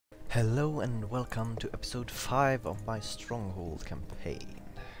Hello and welcome to episode 5 of my Stronghold campaign.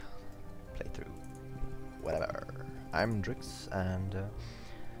 Playthrough. Whatever. I'm Drickz and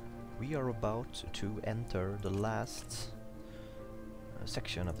we are about to enter the last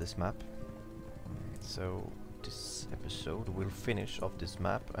section of this map. So this episode will finish off this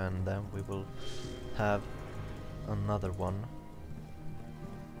map and then we will have another one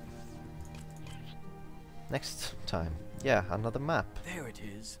next time. Yeah, another map. There it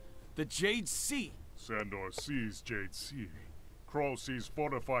is. The Jade Sea! Sandor Sea's Jade Sea. Crawl Sea's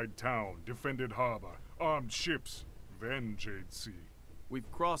fortified town, defended harbor, armed ships, then Jade Sea. We've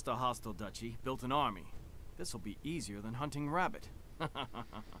crossed a hostile duchy, built an army. This'll be easier than hunting rabbit.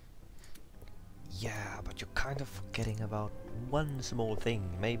 Yeah, but you're kind of forgetting about one small thing.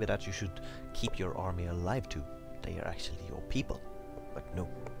 Maybe that you should keep your army alive too. They are actually your people. But no,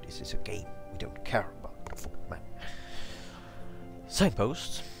 this is a game. We don't care about the foot man.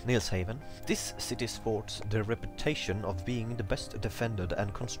 Signpost, Nilshaven. This city sports the reputation of being the best defended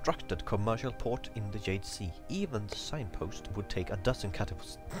and constructed commercial port in the Jade Sea. Even the signpost would take a dozen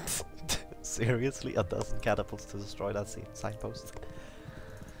catapults. Seriously, a dozen catapults to destroy that signpost?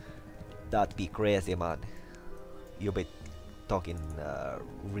 That'd be crazy, man. You'll be talking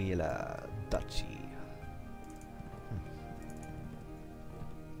real Dutchy.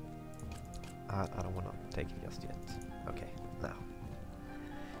 I don't wanna take it just yet. Okay, now.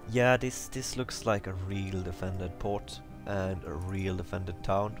 Yeah, this looks like a real defended port and a real defended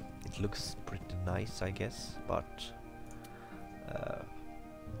town. It looks pretty nice, I guess, but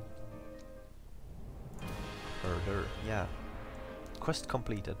further, yeah. Quest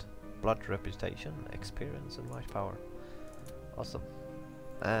completed. Blood reputation, experience and might power. Awesome.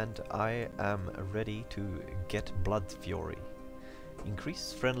 And I am ready to get Blood Fury.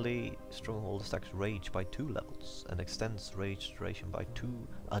 Increase friendly stronghold stacks rage by 2 levels and extends rage duration by 2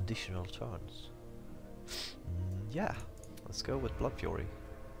 additional turns. Yeah, let's go with Blood Fury.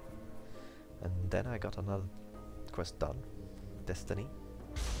 And then I got another quest done. Destiny.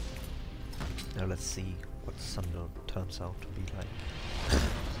 Now let's see what Sunder turns out to be like.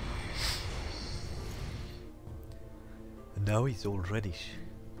 And now he's all reddish.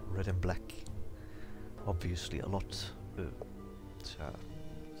 Red and black. Obviously a lot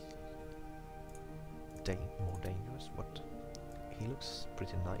more dangerous, but he looks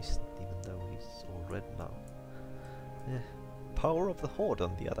pretty nice even though he's all red now. Power of the Horde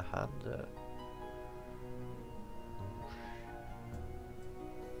on the other hand,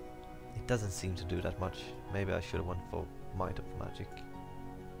 it doesn't seem to do that much. Maybe I should have went for Might of Magic.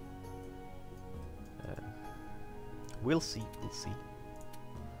 We'll see, we'll see.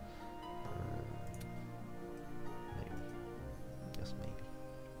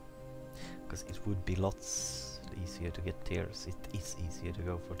 Because it would be lots easier to get tiers. It is easier to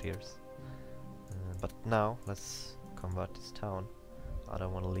go for tiers. But now, let's convert this town. I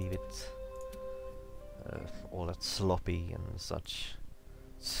don't want to leave it all that sloppy and such.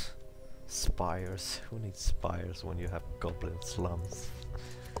 Spires. Who needs spires when you have goblin slums?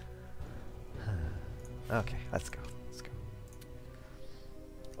 Okay, let's go. Let's go.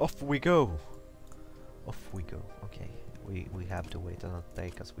 Off we go! Off we go. Okay. We have to wait another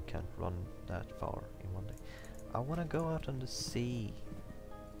day because we can't run that far in one day. I want to go out on the sea.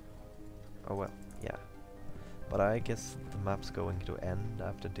 Oh well, yeah. But I guess the map's going to end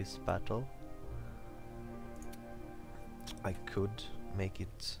after this battle. I could make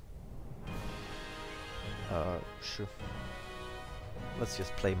it... sure. Let's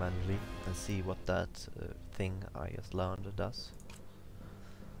just play manually and see what that thing I just learned does.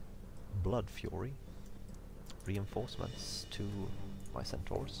 Blood Fury. Reinforcements to my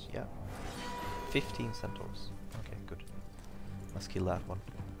centaurs, yeah. 15 centaurs. Okay, good. Let's kill that one.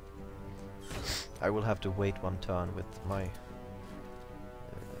 I will have to wait one turn with my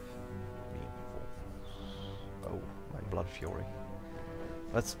my Blood Fury.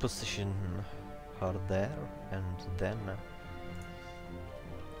 Let's position her there, and then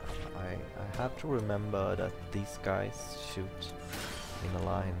I have to remember that these guys shoot in a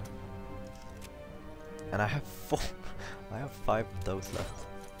line. And I have 4. I have 5 of those left.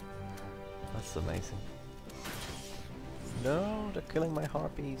 That's amazing. No, they're killing my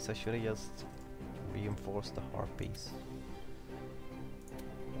harpies. I should have just reinforced the harpies.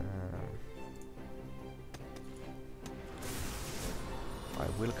 I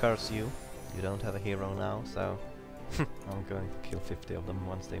will curse you. You don't have a hero now, so I'm going to kill 50 of them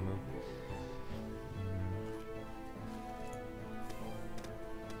once they move.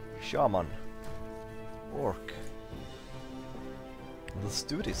 Shaman. Orc. Let's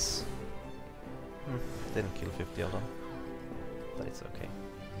do this. Didn't kill 50 of them, but it's okay.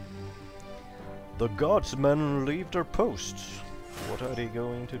 The guardsmen leave their posts. What are they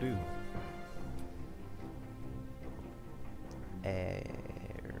going to do?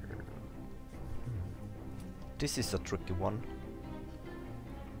 This is a tricky one.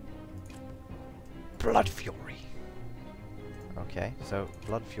 Blood Fury. Okay, so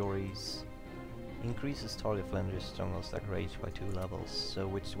Blood Furies increases target Flanders Stronghold stack rage by 2 levels. So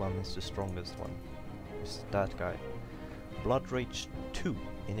which one is the strongest one? Is that guy. Blood Rage 2.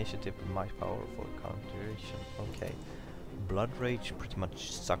 Initiative and might power for counteration. Okay. Blood Rage pretty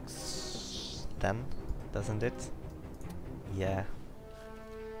much sucks then, doesn't it? Yeah.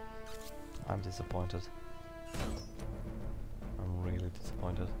 I'm disappointed. I'm really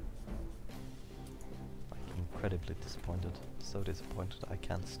disappointed. Like incredibly disappointed. So disappointed I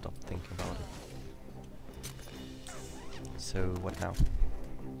can't stop thinking about it. So what now?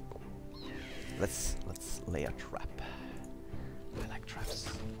 Let's lay a trap. I like traps.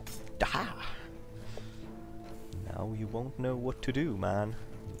 Daha! Now you won't know what to do, man.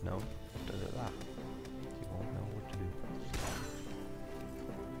 No. You won't know what to do.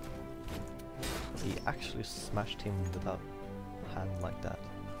 He actually smashed him with a hand like that.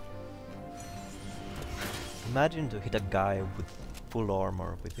 Imagine to hit a guy with full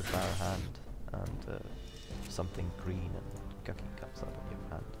armor with your bare hand and something green and cookie comes out of your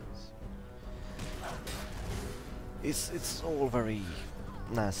hand. It's all very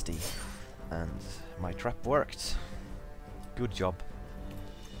nasty, and my trap worked. Good job.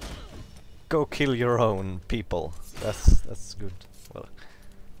 Go kill your own people. That's good. Well,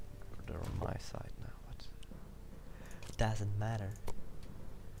 they're on my side now, but it doesn't matter,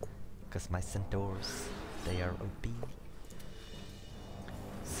 cause my centaurs, they are OP.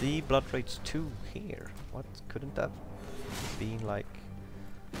 See, Blood Rage 2 here. What couldn't that been like?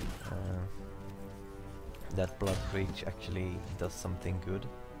 That Blood Rage actually does something good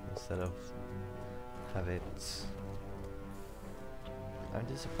instead of have it. I'm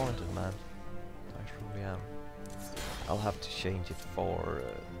disappointed, man. I truly am. I'll have to change it for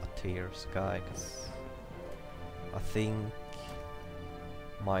a Tears guy, cause I think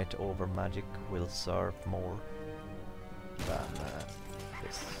Might over Magic will serve more than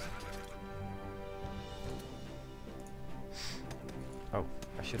this. Oh,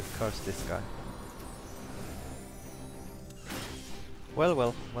 I should have cursed this guy. Well,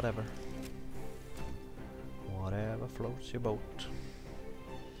 well, whatever. Whatever floats your boat.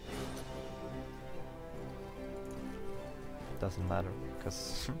 Doesn't matter,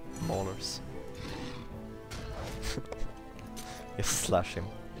 because maulers. Just slash him.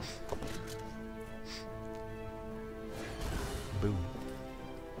 Boom.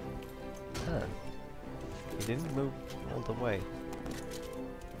 Huh. He didn't move all the way.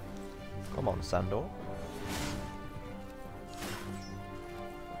 Come on, Sandor.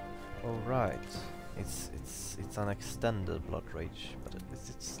 Alright, it's an extended Blood Rage, but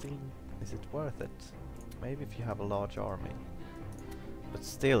is it worth it? Maybe if you have a large army. But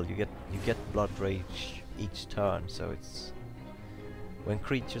still, you get Blood Rage each turn, so it's when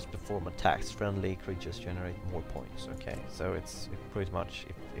creatures perform attacks, friendly creatures generate more points. Okay, so it's pretty much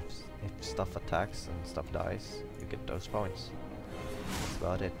if stuff attacks and stuff dies, you get those points. That's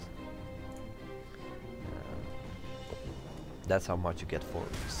about it. That's how much you get for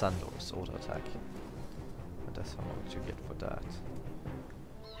Sandor's auto attack. And that's how much you get for that.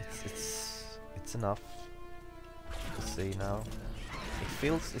 It's enough to see now. It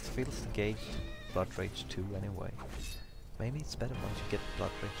feels engaged Blood Rage 2 anyway. Maybe it's better once you get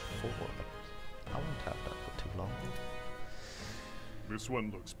Blood Rage 4, but I won't have that for too long. This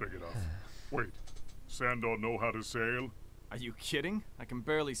one looks big enough. Wait, Sandor know how to sail? Are you kidding? I can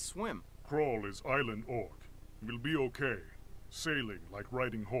barely swim. Crawl is island orc. We'll be okay. Sailing like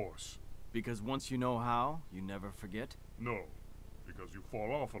riding horse. Because once you know how, you never forget? No, because you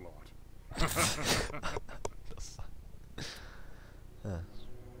fall off a lot.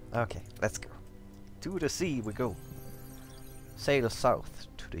 Okay, let's go. To the sea we go. Sail south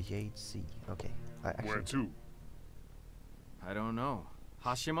to the Jade Sea. Okay, Where to? I don't know.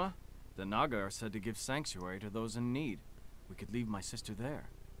 Hashima? The Naga are said to give sanctuary to those in need. We could leave my sister there.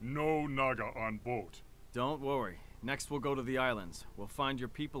 No Naga on boat. Don't worry. Next we'll go to the islands. We'll find your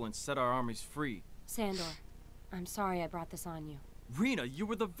people and set our armies free. Sandor, I'm sorry I brought this on you. Rena, you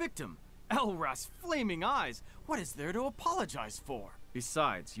were the victim! Elras' flaming eyes! What is there to apologize for?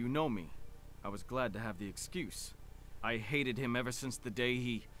 Besides, you know me. I was glad to have the excuse. I hated him ever since the day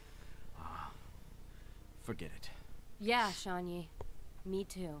he... forget it. Yeah, Shanye. Me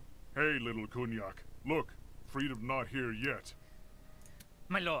too. Hey, little Kunyak. Look, freedom not here yet.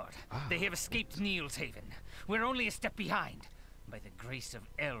 My lord, they have escaped Nielshaven. We're only a step behind. By the grace of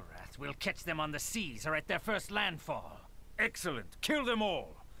Elrath, we'll catch them on the seas or at their first landfall. Excellent. Kill them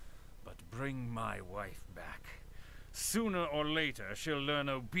all. But bring my wife back. Sooner or later, she'll learn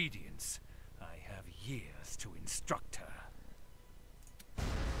obedience. I have years to instruct her.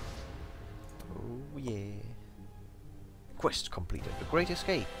 Oh yeah. Quest completed. The Great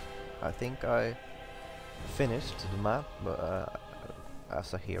Escape. I think I finished the map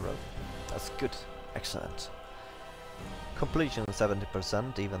as a hero. That's good. Excellent. Completion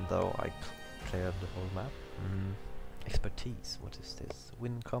 70%, even though I cleared the whole map. Expertise. What is this?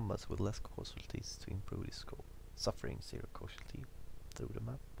 Win combats with less casualties to improve the score. Suffering 0 casualty through the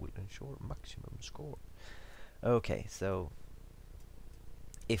map will ensure maximum score. Okay, so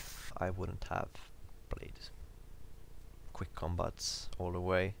if I wouldn't have played quick combats all the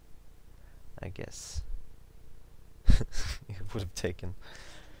way, I guess it would have taken.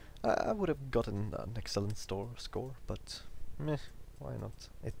 I would have gotten an excellent score, but meh, why not?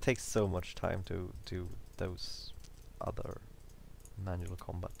 It takes so much time to do those other manual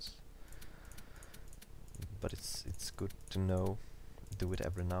combats. But it's good to know, do it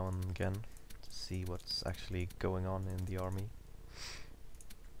every now and again to see what's actually going on in the army.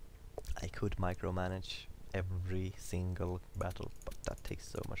 I could micromanage every single battle, but that takes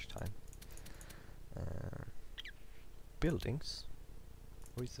so much time. Buildings,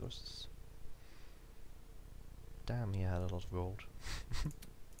 resources. Damn, he had a lot of gold.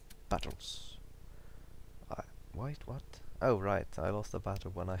 Battles. Wait, what? Oh right, I lost a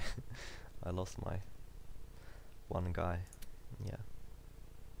battle when I I lost my one guy. Yeah.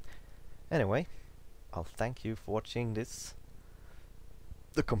 Anyway, I'll thank you for watching this.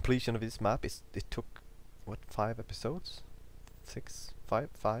 The completion of this map it took what, 5 episodes?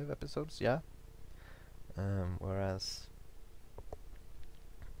 5 episodes, yeah. Whereas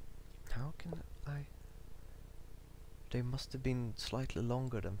how can I? They must have been slightly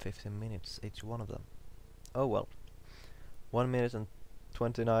longer than 15 minutes each one of them. Oh well. 1 minute and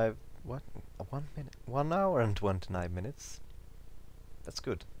 29. What? 1 minute? 1 hour and 29 minutes. That's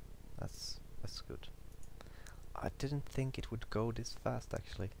good. That's good. I didn't think it would go this fast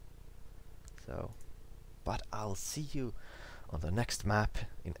actually. So, but I'll see you on the next map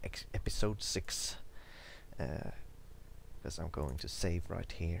in episode 6. Because I'm going to save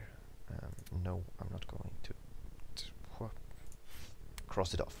right here. No, I'm not going to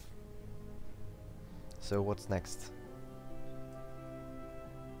cross it off. So what's next?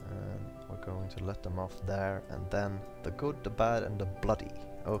 We're going to let them off there, and then the good, the bad, and the bloody.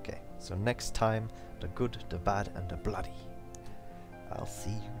 Okay, so next time, the good, the bad, and the bloody. I'll see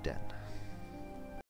you then.